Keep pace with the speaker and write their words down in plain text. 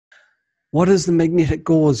What is the magnetic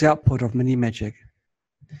Gauss output of MiriMate?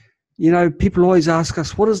 You know, people always ask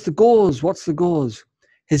us, what is the Gauss? What's the Gauss?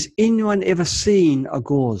 Has anyone ever seen a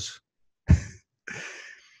Gauss?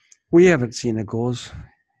 We haven't seen a Gauss,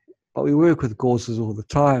 but we work with Gausses all the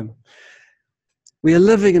time. We are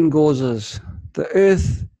living in Gausses. The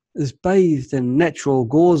Earth is bathed in natural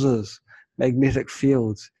Gausses, magnetic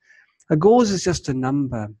fields. A Gauss is just a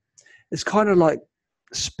number. It's kind of like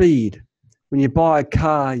speed. When you buy a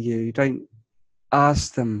car, you don't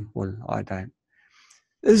ask them, well, I don't,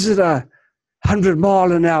 is it a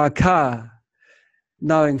 100-mile-an-hour car?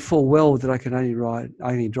 Knowing full well that I can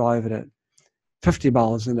only drive it at 50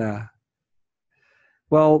 miles an hour.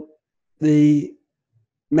 Well, the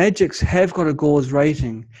Magics have got a Gauss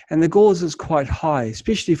rating, and the Gauss is quite high,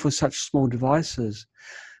 especially for such small devices.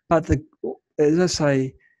 But as I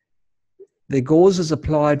say, the Gauss is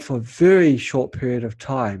applied for a very short period of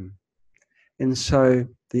time. And so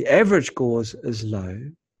the average Gauss is low,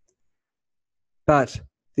 but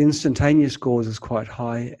the instantaneous Gauss is quite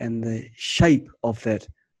high, and the shape of that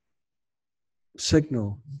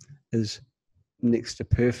signal is next to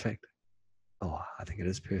perfect. Oh, I think it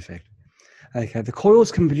is perfect. Okay, the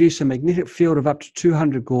coils can produce a magnetic field of up to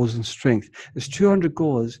 200 Gauss in strength. It's 200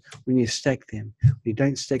 Gauss when you stack them. When you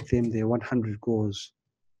don't stack them, they're 100 Gauss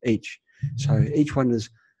each. So each one is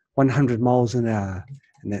 100 miles an hour,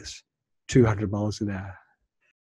 and that's 200 miles an hour.